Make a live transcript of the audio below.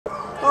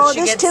Oh,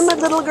 this timid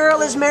little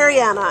girl is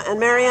Mariana, and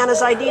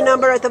Mariana's ID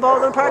number at the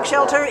Baldwin Park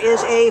Shelter is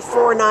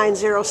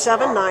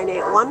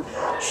A4907981.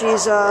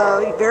 She's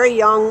very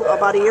young,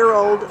 about a year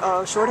old,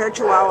 short-haired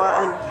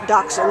Chihuahua and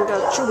Dachshund,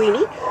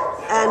 Chihuahua,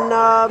 and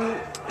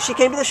she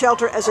came to the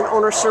shelter as an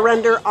owner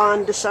surrender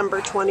on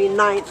December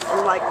 29th,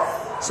 and like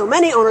so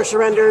many owner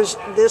surrenders,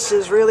 this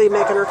is really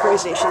making her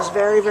crazy. She's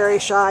very, very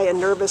shy and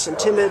nervous and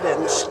timid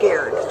and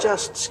scared,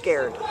 just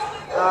scared.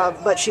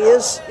 But she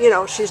is,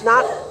 she's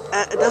not,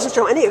 doesn't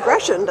show any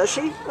aggression, does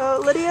she,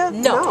 Lydia?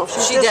 No,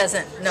 she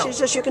doesn't. No. She's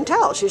just, you can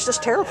tell, she's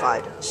just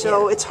terrified.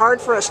 So it's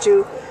hard for us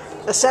to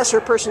assess her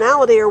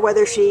personality or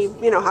whether she,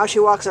 how she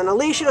walks on a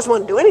leash. She doesn't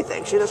want to do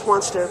anything. She just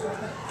wants to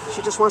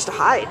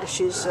hide.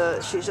 She's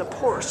a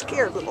poor,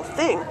 scared little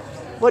thing.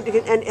 What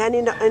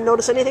and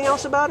notice anything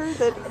else about her?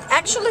 That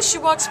actually, she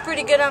walks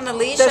pretty good on the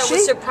leash. Does I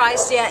was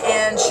surprised,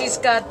 and she's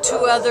got 2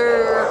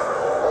 other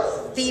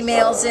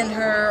females in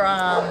her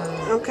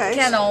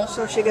kennel.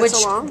 So she gets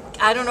along.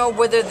 I don't know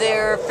whether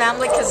they're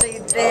family because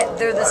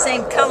they're the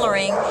same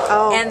coloring,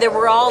 and they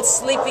were all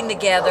sleeping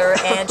together.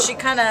 And she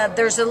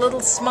there's a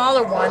little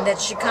smaller one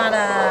that she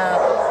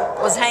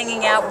was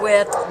hanging out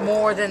with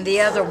more than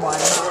the other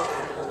one.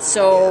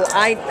 So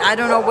I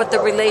don't know what the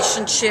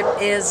relationship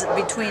is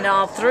between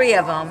all 3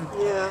 of them.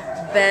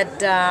 Yeah. But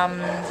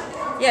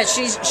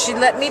she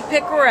let me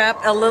pick her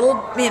up a little,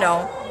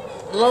 a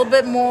little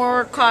bit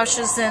more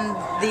cautious than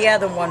the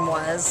other one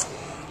was.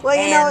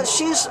 Well,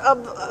 she's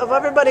of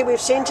everybody we've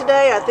seen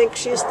today. I think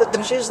she's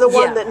the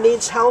one that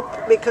needs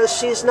help because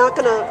she's not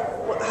gonna.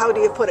 How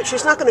do you put it?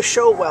 She's not going to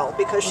show well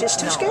because she's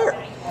too scared.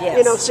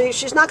 Yes.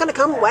 She's not going to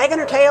come wagging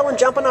her tail and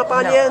jumping up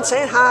on you and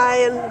saying hi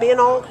and being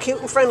all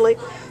cute and friendly.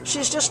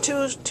 She's just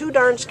too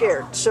darn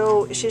scared.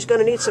 So she's going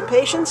to need some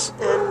patience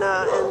and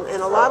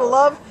a lot of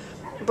love.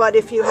 But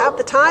if you have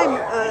the time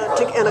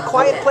and a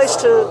quiet place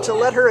to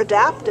let her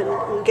adapt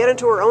and get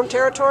into her own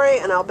territory,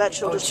 and I'll bet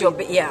she'll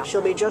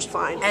be just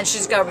fine. And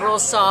she's got real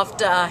soft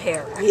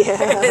hair.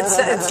 Yeah,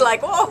 it's like,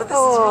 oh, this is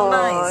real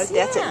nice.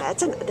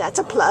 That's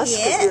a plus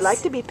because we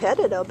like to be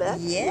petted. I'll bet.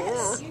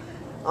 Yes. Yeah.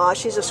 Oh,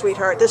 she's a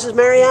sweetheart. This is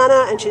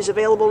Mariana, and she's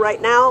available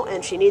right now,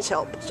 and she needs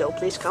help. So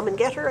please come and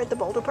get her at the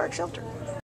Baldwin Park Shelter.